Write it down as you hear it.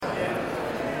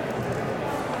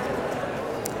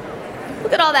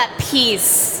Look at all that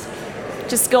peace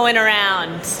just going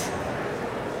around.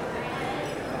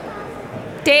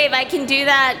 Dave, I can do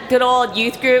that good old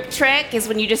youth group trick, is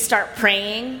when you just start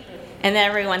praying and then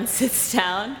everyone sits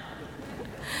down.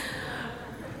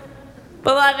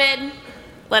 Beloved,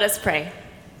 let us pray.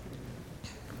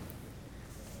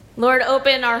 Lord,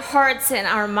 open our hearts and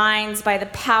our minds by the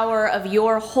power of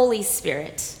your Holy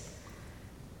Spirit,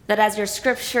 that as your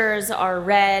scriptures are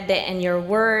read and your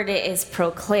word is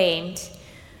proclaimed,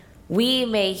 we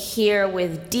may hear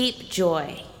with deep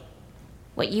joy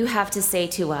what you have to say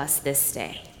to us this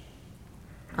day.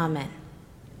 Amen.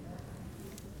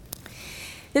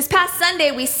 This past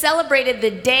Sunday, we celebrated the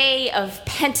day of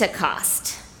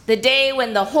Pentecost, the day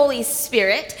when the Holy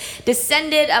Spirit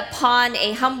descended upon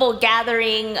a humble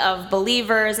gathering of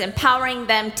believers, empowering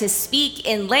them to speak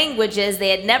in languages they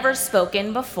had never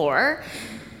spoken before,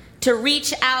 to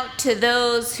reach out to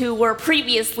those who were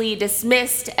previously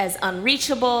dismissed as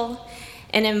unreachable,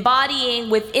 and embodying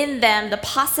within them the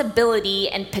possibility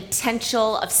and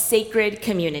potential of sacred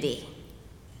community.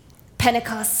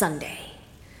 Pentecost Sunday,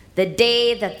 the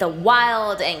day that the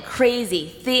wild and crazy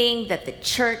thing that the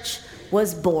church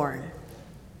was born.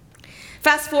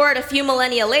 Fast forward a few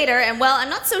millennia later, and well, I'm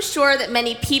not so sure that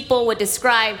many people would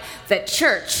describe the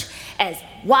church as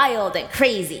wild and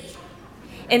crazy.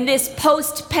 In this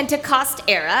post-Pentecost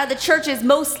era, the church is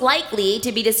most likely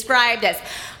to be described as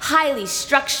highly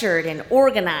structured and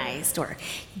organized, or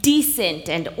decent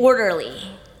and orderly.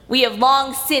 We have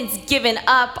long since given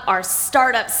up our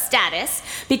startup status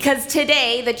because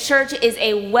today the church is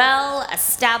a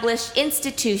well-established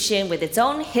institution with its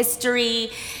own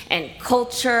history and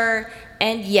culture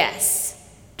and, yes,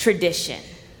 tradition.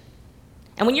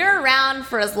 And when you're around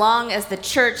for as long as the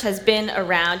church has been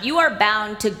around, you are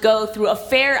bound to go through a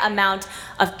fair amount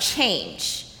of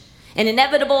change, an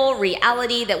inevitable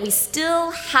reality that we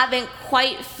still haven't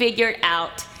quite figured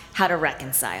out how to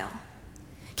reconcile.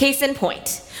 Case in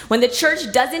point, when the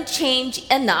church doesn't change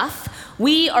enough,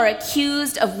 we are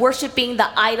accused of worshiping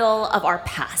the idol of our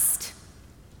past.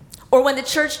 Or when the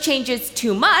church changes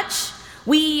too much,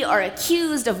 we are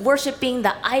accused of worshiping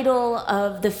the idol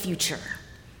of the future.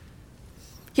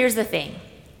 Here's the thing.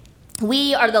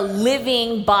 We are the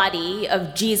living body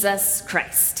of Jesus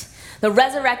Christ, the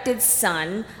resurrected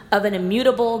Son of an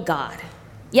immutable God.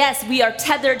 Yes, we are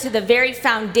tethered to the very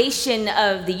foundation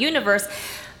of the universe,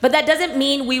 but that doesn't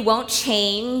mean we won't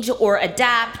change or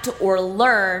adapt or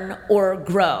learn or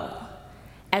grow.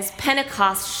 As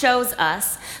Pentecost shows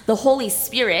us, the Holy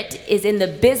Spirit is in the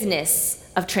business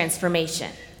of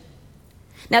transformation.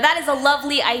 Now, that is a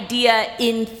lovely idea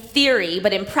in theory,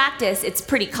 but in practice, it's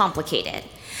pretty complicated.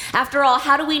 After all,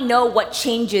 how do we know what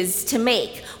changes to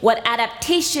make, what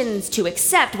adaptations to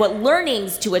accept, what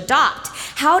learnings to adopt?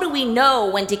 How do we know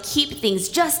when to keep things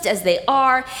just as they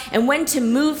are and when to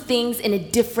move things in a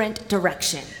different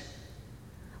direction?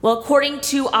 Well, according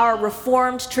to our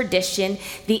Reformed tradition,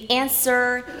 the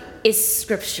answer is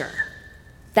Scripture.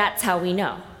 That's how we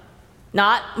know.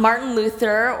 Not Martin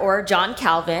Luther or John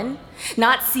Calvin,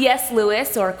 not C.S.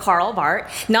 Lewis or Karl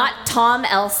Barth, not Tom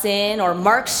Elson or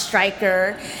Mark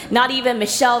Stryker, not even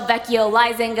Michelle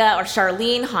Vecchio-Lysinga or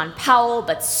Charlene Han Powell,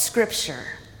 but Scripture,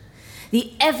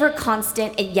 the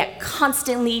ever-constant and yet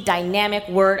constantly dynamic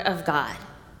Word of God.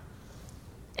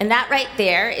 And that right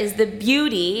there is the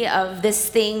beauty of this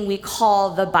thing we call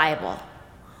the Bible.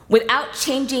 Without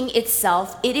changing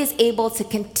itself, it is able to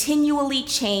continually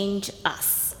change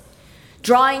us,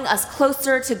 drawing us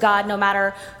closer to God no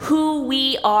matter who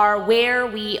we are, where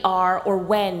we are, or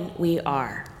when we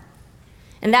are.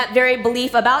 And that very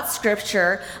belief about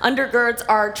Scripture undergirds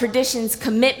our tradition's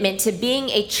commitment to being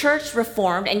a church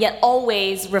reformed and yet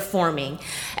always reforming.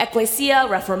 Ecclesia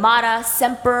Reformanda,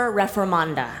 Semper,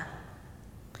 Reformanda.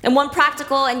 And one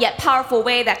practical and yet powerful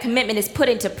way that commitment is put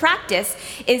into practice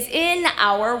is in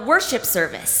our worship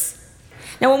service.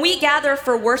 Now, when we gather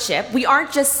for worship, we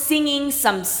aren't just singing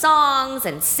some songs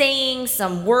and saying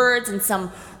some words in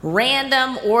some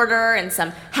random order and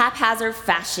some haphazard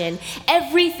fashion.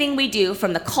 Everything we do,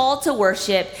 from the call to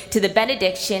worship to the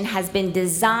benediction, has been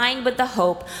designed with the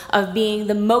hope of being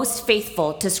the most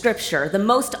faithful to Scripture, the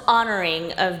most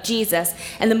honoring of Jesus,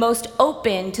 and the most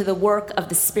open to the work of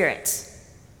the Spirit.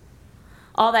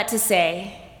 All that to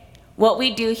say, what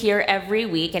we do here every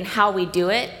week and how we do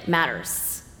it matters.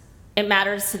 It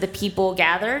matters to the people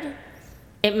gathered.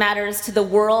 It matters to the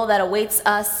world that awaits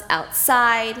us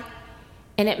outside.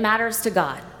 And it matters to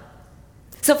God.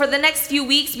 So for the next few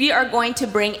weeks, we are going to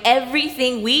bring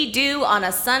everything we do on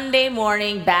a Sunday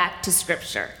morning back to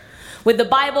Scripture. With the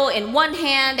Bible in one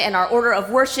hand and our order of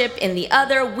worship in the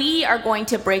other, we are going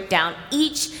to break down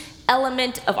each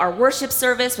element of our worship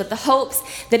service with the hopes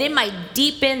that it might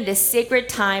deepen this sacred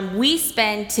time we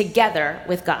spend together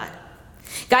with God.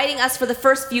 Guiding us for the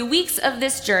first few weeks of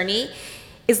this journey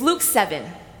is Luke 7.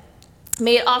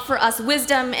 May it offer us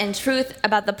wisdom and truth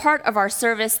about the part of our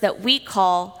service that we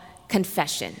call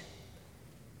confession.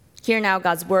 Hear now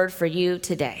God's word for you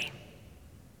today.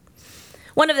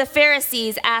 One of the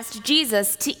Pharisees asked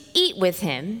Jesus to eat with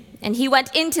him, and he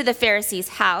went into the Pharisee's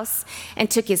house and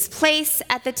took his place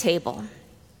at the table.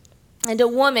 And a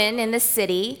woman in the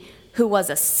city, who was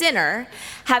a sinner,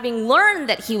 having learned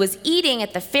that he was eating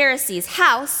at the Pharisee's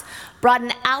house, brought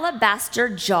an alabaster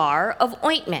jar of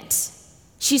ointment.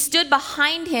 She stood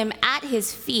behind him at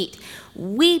his feet,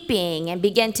 weeping, and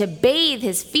began to bathe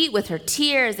his feet with her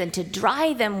tears and to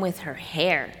dry them with her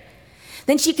hair.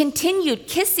 Then she continued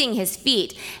kissing his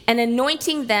feet and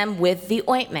anointing them with the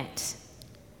ointment.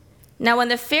 Now when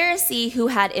the Pharisee who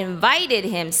had invited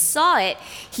him saw it,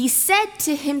 he said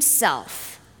to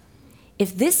himself,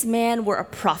 "If this man were a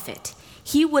prophet,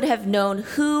 he would have known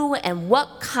who and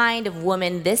what kind of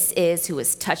woman this is who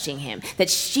is touching him,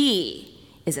 that she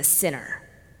is a sinner."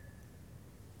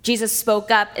 Jesus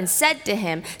spoke up and said to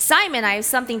him, "Simon, I have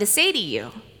something to say to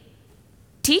you."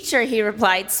 "Teacher," he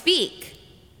replied, "speak."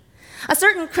 A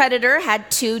certain creditor had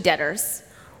 2 debtors.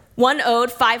 One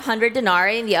owed 500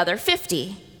 denarii and the other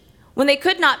 50. When they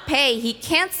could not pay, he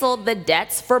canceled the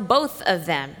debts for both of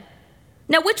them.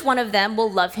 Now which one of them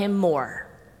will love him more?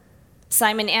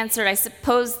 Simon answered, "I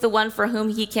suppose the one for whom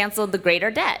he canceled the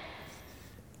greater debt."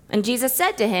 And Jesus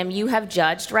said to him, "You have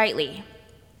judged rightly."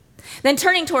 Then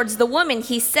turning towards the woman,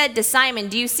 he said to Simon,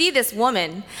 "Do you see this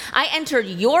woman? I entered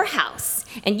your house,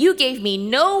 and you gave me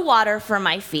no water for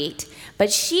my feet,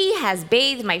 but she has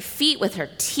bathed my feet with her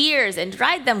tears and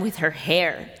dried them with her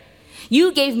hair.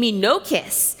 You gave me no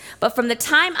kiss, but from the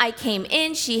time I came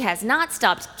in, she has not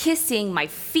stopped kissing my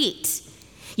feet.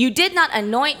 You did not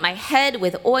anoint my head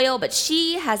with oil, but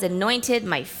she has anointed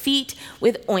my feet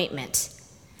with ointment.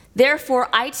 Therefore,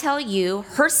 I tell you,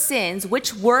 her sins,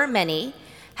 which were many,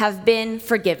 have been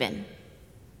forgiven.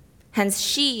 Hence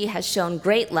she has shown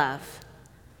great love.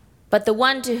 But the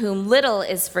one to whom little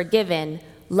is forgiven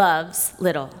loves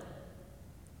little."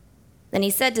 Then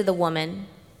he said to the woman,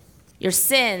 "Your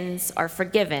sins are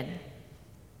forgiven."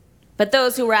 But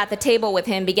those who were at the table with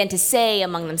him began to say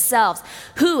among themselves,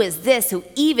 "Who is this who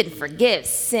even forgives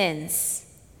sins?"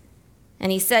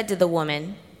 And he said to the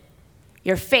woman,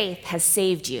 "Your faith has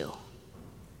saved you.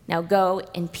 Now go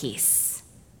in peace."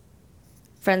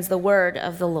 Friends, the word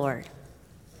of the Lord.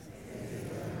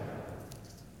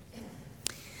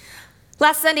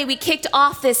 Last Sunday, we kicked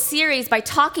off this series by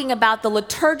talking about the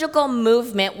liturgical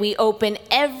movement we open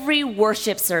every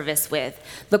worship service with,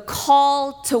 the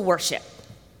call to worship.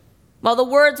 While the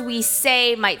words we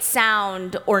say might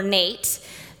sound ornate,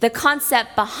 the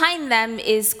concept behind them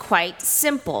is quite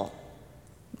simple.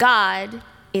 God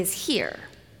is here.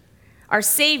 Our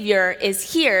Savior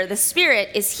is here. The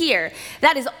Spirit is here.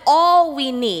 That is all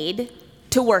we need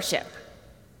to worship,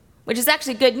 which is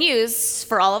actually good news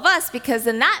for all of us, because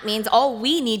then that means all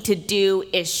we need to do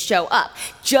is show up,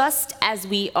 just as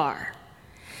we are.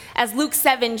 As Luke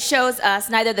 7 shows us,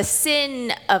 neither the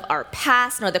sin of our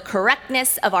past nor the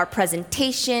correctness of our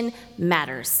presentation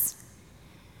matters,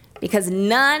 because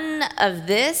none of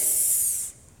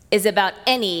this is about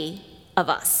any of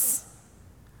us.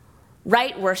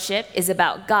 Right worship is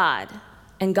about God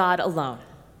and God alone.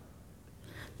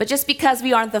 But just because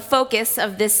we aren't the focus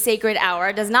of this sacred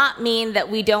hour does not mean that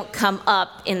we don't come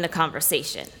up in the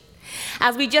conversation.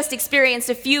 As we just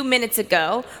experienced a few minutes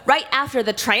ago, right after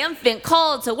the triumphant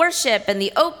call to worship and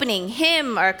the opening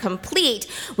hymn are complete,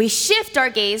 we shift our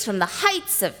gaze from the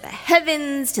heights of the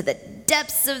heavens to the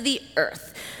depths of the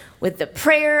earth with the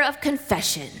prayer of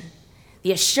confession,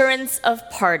 the assurance of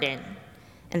pardon,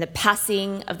 and the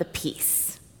passing of the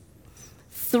peace.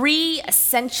 3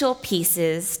 essential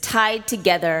pieces tied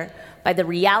together by the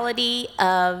reality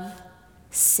of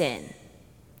sin.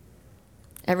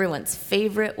 Everyone's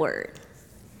favorite word,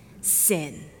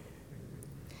 sin.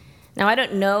 Now, I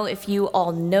don't know if you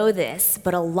all know this,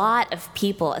 but a lot of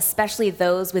people, especially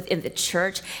those within the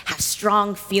church, have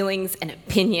strong feelings and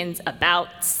opinions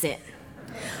about sin.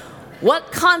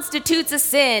 What constitutes a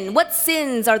sin? What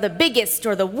sins are the biggest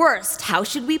or the worst? How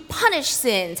should we punish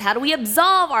sins? How do we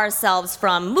absolve ourselves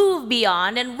from, move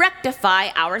beyond, and rectify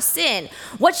our sin?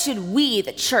 What should we,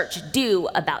 the church, do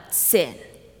about sin?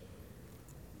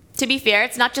 To be fair,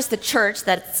 it's not just the church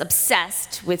that's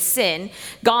obsessed with sin.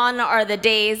 Gone are the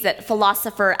days that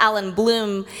philosopher Alan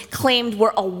Bloom claimed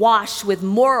were awash with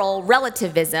moral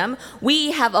relativism.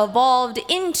 We have evolved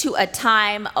into a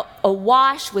time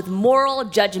awash with moral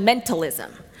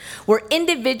judgmentalism, where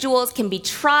individuals can be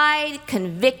tried,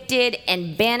 convicted,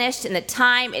 and banished in the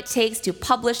time it takes to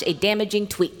publish a damaging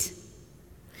tweet.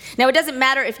 Now, it doesn't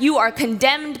matter if you are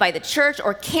condemned by the church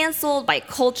or canceled by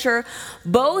culture.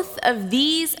 Both of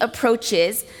these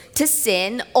approaches to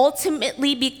sin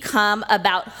ultimately become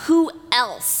about who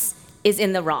else is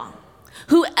in the wrong,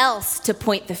 who else to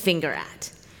point the finger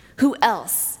at, who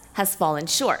else has fallen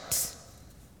short.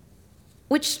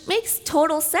 Which makes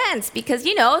total sense because,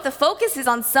 if the focus is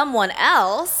on someone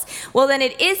else, well, then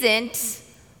it isn't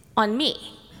on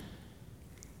me.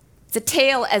 It's a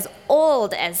tale as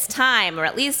old as time, or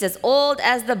at least as old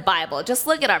as the Bible. Just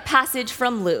look at our passage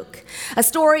from Luke, a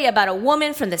story about a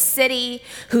woman from the city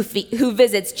who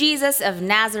visits Jesus of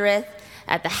Nazareth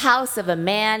at the house of a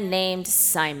man named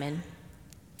Simon.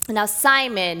 Now,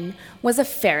 Simon was a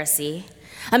Pharisee,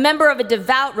 a member of a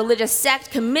devout religious sect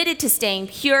committed to staying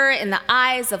pure in the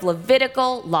eyes of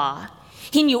Levitical law.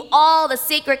 He knew all the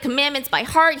sacred commandments by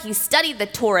heart. He studied the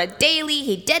Torah daily.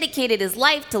 He dedicated his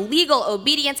life to legal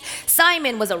obedience.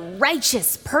 Simon was a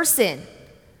righteous person.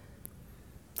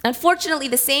 Unfortunately,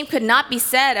 the same could not be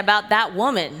said about that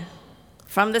woman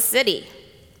from the city.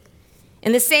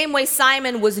 In the same way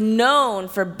Simon was known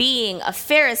for being a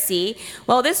Pharisee,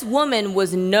 well, this woman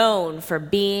was known for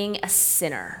being a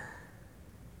sinner.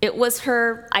 It was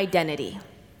her identity.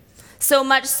 So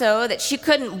much so that she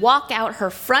couldn't walk out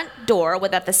her front door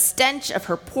without the stench of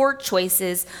her poor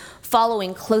choices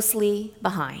following closely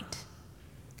behind.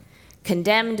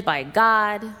 Condemned by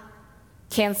God,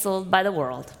 canceled by the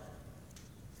world.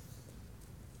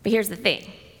 But here's the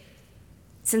thing.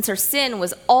 Since her sin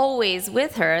was always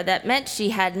with her, that meant she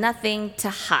had nothing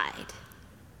to hide.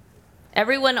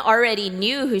 Everyone already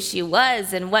knew who she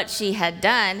was and what she had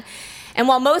done. And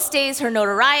while most days her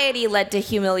notoriety led to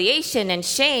humiliation and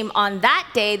shame, on that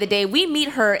day, the day we meet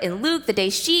her in Luke, the day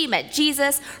she met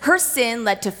Jesus, her sin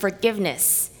led to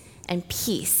forgiveness and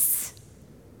peace.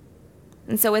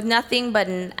 And so with nothing but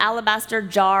an alabaster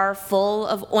jar full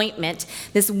of ointment,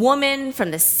 this woman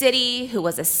from the city who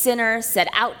was a sinner set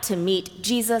out to meet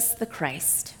Jesus the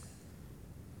Christ.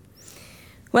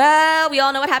 Well, we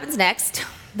all know what happens next.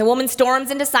 The woman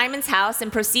storms into Simon's house and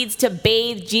proceeds to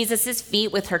bathe Jesus'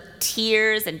 feet with her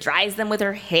tears and dries them with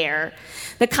her hair.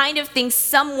 The kind of thing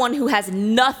someone who has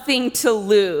nothing to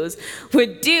lose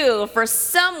would do for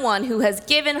someone who has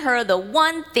given her the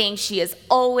one thing she has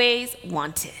always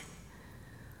wanted: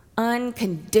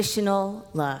 unconditional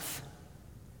love.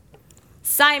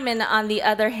 Simon, on the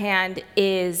other hand,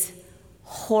 is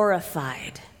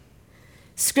horrified.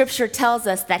 Scripture tells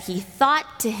us that he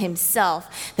thought to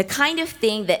himself the kind of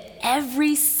thing that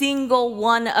every single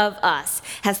one of us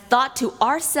has thought to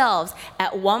ourselves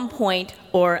at one point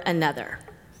or another.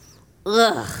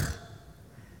 Ugh,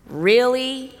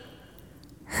 really?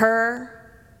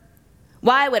 Her?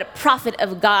 Why would a prophet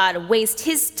of God waste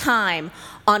his time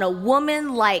on a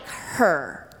woman like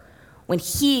her when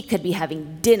he could be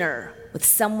having dinner with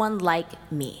someone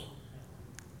like me?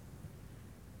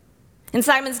 In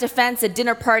Simon's defense, a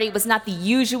dinner party was not the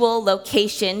usual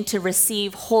location to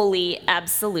receive holy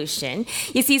absolution.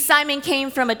 You see, Simon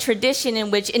came from a tradition in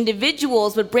which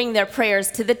individuals would bring their prayers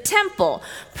to the temple,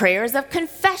 prayers of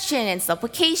confession and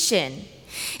supplication.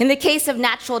 In the case of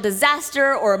natural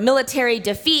disaster or military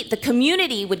defeat, the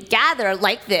community would gather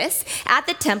like this at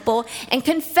the temple and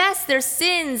confess their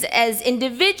sins as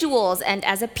individuals and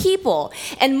as a people.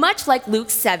 And much like Luke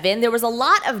 7, there was a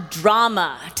lot of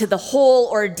drama to the whole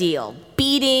ordeal.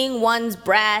 Beating one's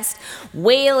breast,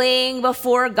 wailing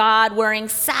before God, wearing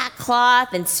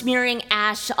sackcloth and smearing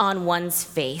ash on one's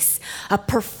face. A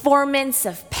performance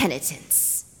of penitence.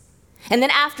 And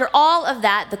then after all of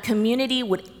that, the community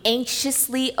would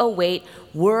anxiously await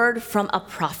word from a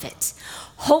prophet,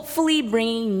 hopefully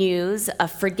bringing news of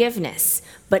forgiveness,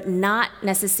 but not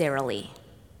necessarily.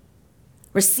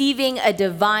 Receiving a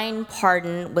divine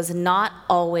pardon was not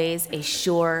always a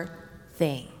sure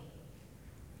thing.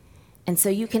 And so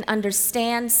you can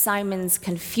understand Simon's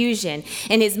confusion.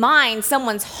 In his mind,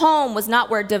 someone's home was not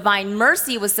where divine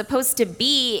mercy was supposed to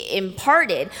be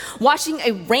imparted. Washing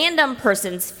a random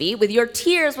person's feet with your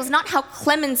tears was not how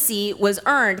clemency was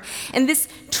earned. And this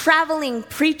traveling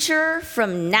preacher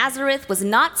from Nazareth was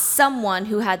not someone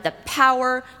who had the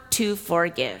power to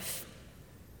forgive.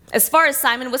 As far as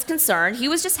Simon was concerned, he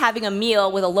was just having a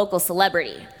meal with a local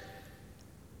celebrity.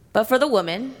 But for the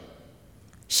woman,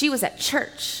 she was at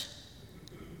church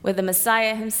with the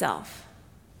Messiah himself.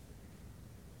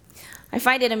 I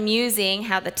find it amusing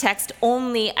how the text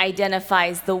only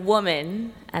identifies the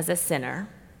woman as a sinner.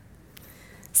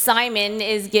 Simon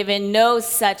is given no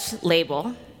such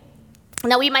label.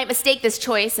 Now, we might mistake this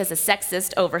choice as a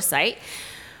sexist oversight,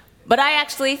 But I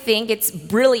actually think it's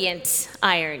brilliant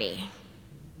irony.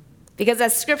 Because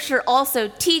as Scripture also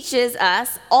teaches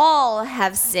us, all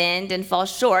have sinned and fall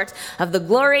short of the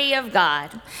glory of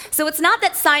God. So it's not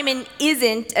that Simon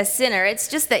isn't a sinner, it's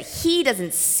just that he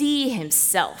doesn't see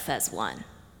himself as one.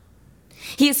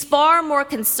 He is far more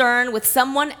concerned with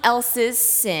someone else's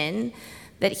sin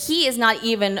that he is not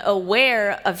even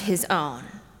aware of his own.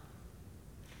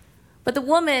 But the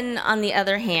woman, on the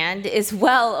other hand, is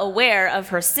well aware of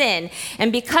her sin,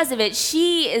 and because of it,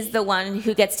 she is the one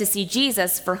who gets to see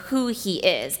Jesus for who he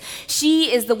is.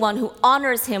 She is the one who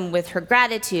honors him with her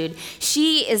gratitude.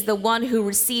 She is the one who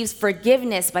receives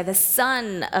forgiveness by the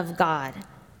Son of God.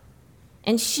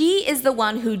 And she is the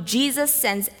one who Jesus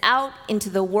sends out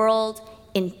into the world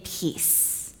in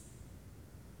peace.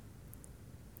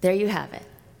 There you have it,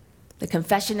 the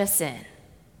confession of sin,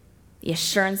 the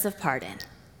assurance of pardon,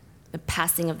 the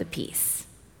passing of the peace.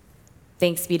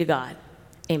 Thanks be to God.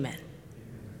 Amen.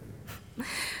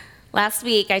 Last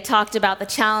week, I talked about the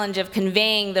challenge of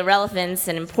conveying the relevance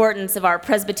and importance of our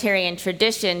Presbyterian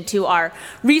tradition to our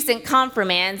recent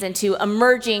confirmands and to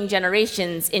emerging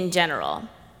generations in general.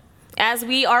 As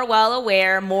we are well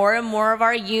aware, more and more of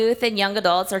our youth and young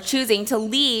adults are choosing to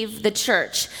leave the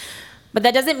church, but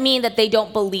that doesn't mean that they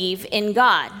don't believe in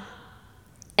God.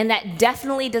 And that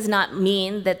definitely does not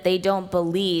mean that they don't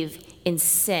believe in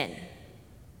sin.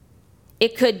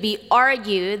 It could be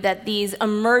argued that these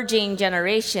emerging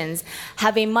generations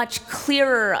have a much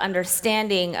clearer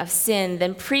understanding of sin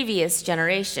than previous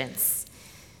generations.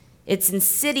 Its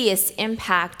insidious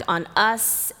impact on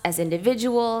us as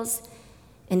individuals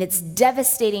and its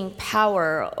devastating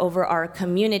power over our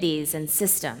communities and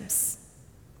systems.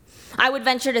 I would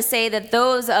venture to say that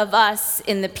those of us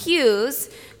in the pews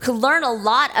could learn a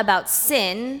lot about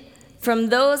sin from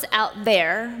those out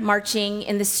there marching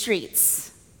in the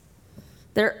streets.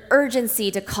 Their urgency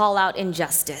to call out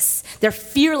injustice, their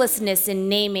fearlessness in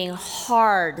naming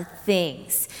hard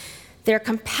things, their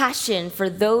compassion for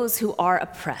those who are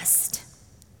oppressed.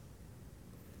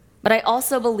 But I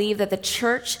also believe that the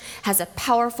church has a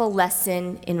powerful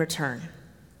lesson in return.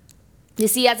 You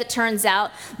see, as it turns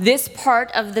out, this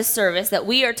part of the service that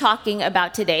we are talking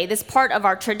about today, this part of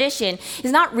our tradition,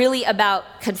 is not really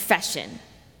about confession.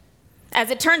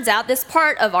 As it turns out, this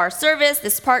part of our service,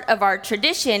 this part of our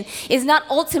tradition, is not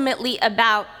ultimately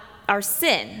about our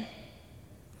sin.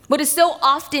 What is so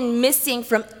often missing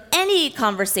from any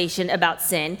conversation about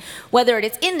sin, whether it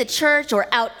is in the church or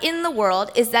out in the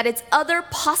world, is that its other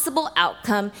possible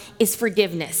outcome is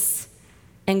forgiveness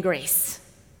and grace.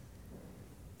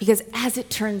 Because as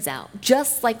it turns out,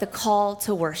 just like the call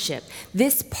to worship,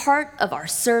 this part of our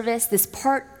service, this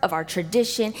part of our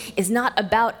tradition is not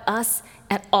about us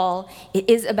at all. It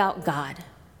is about God.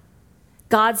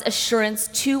 God's assurance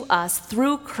to us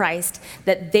through Christ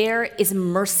that there is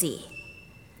mercy,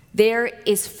 there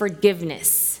is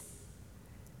forgiveness,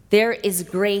 there is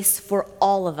grace for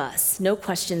all of us, no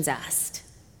questions asked.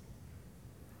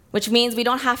 Which means we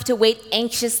don't have to wait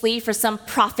anxiously for some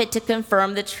prophet to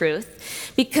confirm the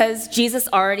truth, because Jesus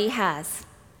already has.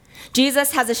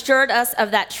 Jesus has assured us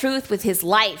of that truth with his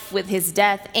life, with his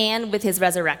death, and with his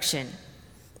resurrection.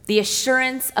 The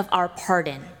assurance of our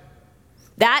pardon.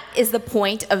 That is the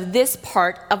point of this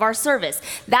part of our service.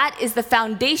 That is the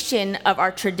foundation of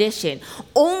our tradition.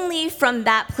 Only from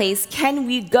that place can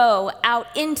we go out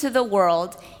into the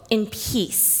world in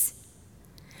peace.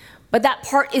 But that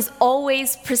part is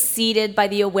always preceded by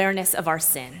the awareness of our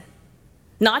sin.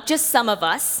 Not just some of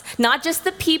us, not just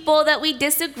the people that we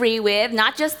disagree with,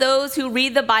 not just those who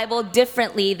read the Bible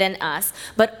differently than us,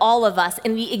 but all of us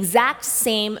in the exact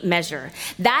same measure.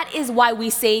 That is why we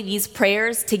say these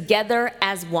prayers together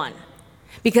as one,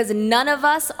 because none of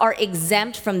us are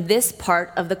exempt from this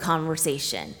part of the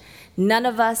conversation. None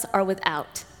of us are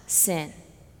without sin.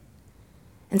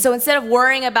 And so instead of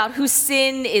worrying about whose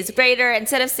sin is greater,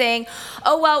 instead of saying,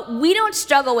 oh, well, we don't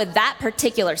struggle with that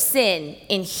particular sin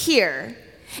in here,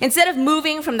 instead of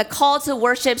moving from the call to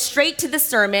worship straight to the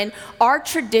sermon, our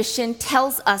tradition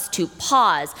tells us to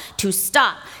pause, to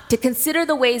stop, to consider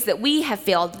the ways that we have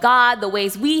failed God, the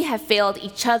ways we have failed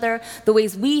each other, the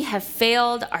ways we have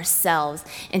failed ourselves,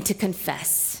 and to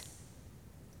confess.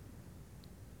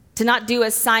 To not do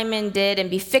as Simon did and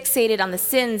be fixated on the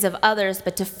sins of others,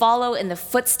 but to follow in the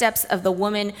footsteps of the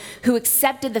woman who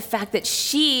accepted the fact that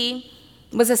she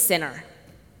was a sinner.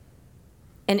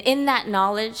 And in that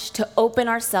knowledge, to open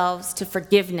ourselves to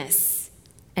forgiveness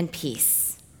and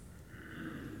peace.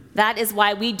 That is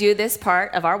why we do this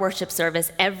part of our worship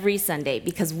service every Sunday,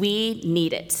 because we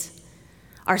need it.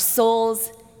 Our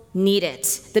souls need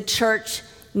it. The church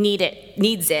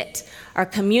needs it. Our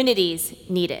communities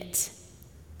need it.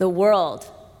 The world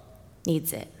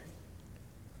needs it.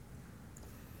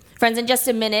 Friends, in just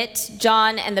a minute,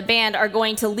 John and the band are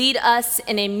going to lead us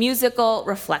in a musical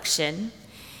reflection.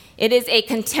 It is a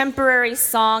contemporary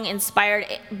song inspired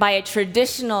by a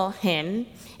traditional hymn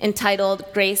entitled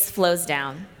Grace Flows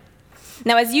Down.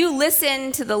 Now, as you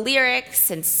listen to the lyrics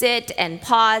and sit and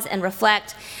pause and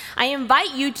reflect, I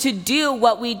invite you to do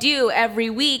what we do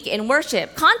every week in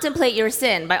worship. Contemplate your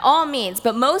sin by all means,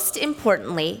 but most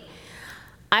importantly,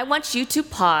 I want you to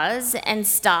pause and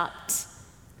stop,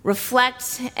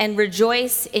 reflect and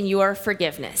rejoice in your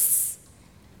forgiveness.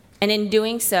 And in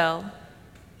doing so,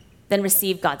 then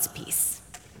receive God's peace.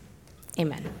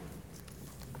 Amen.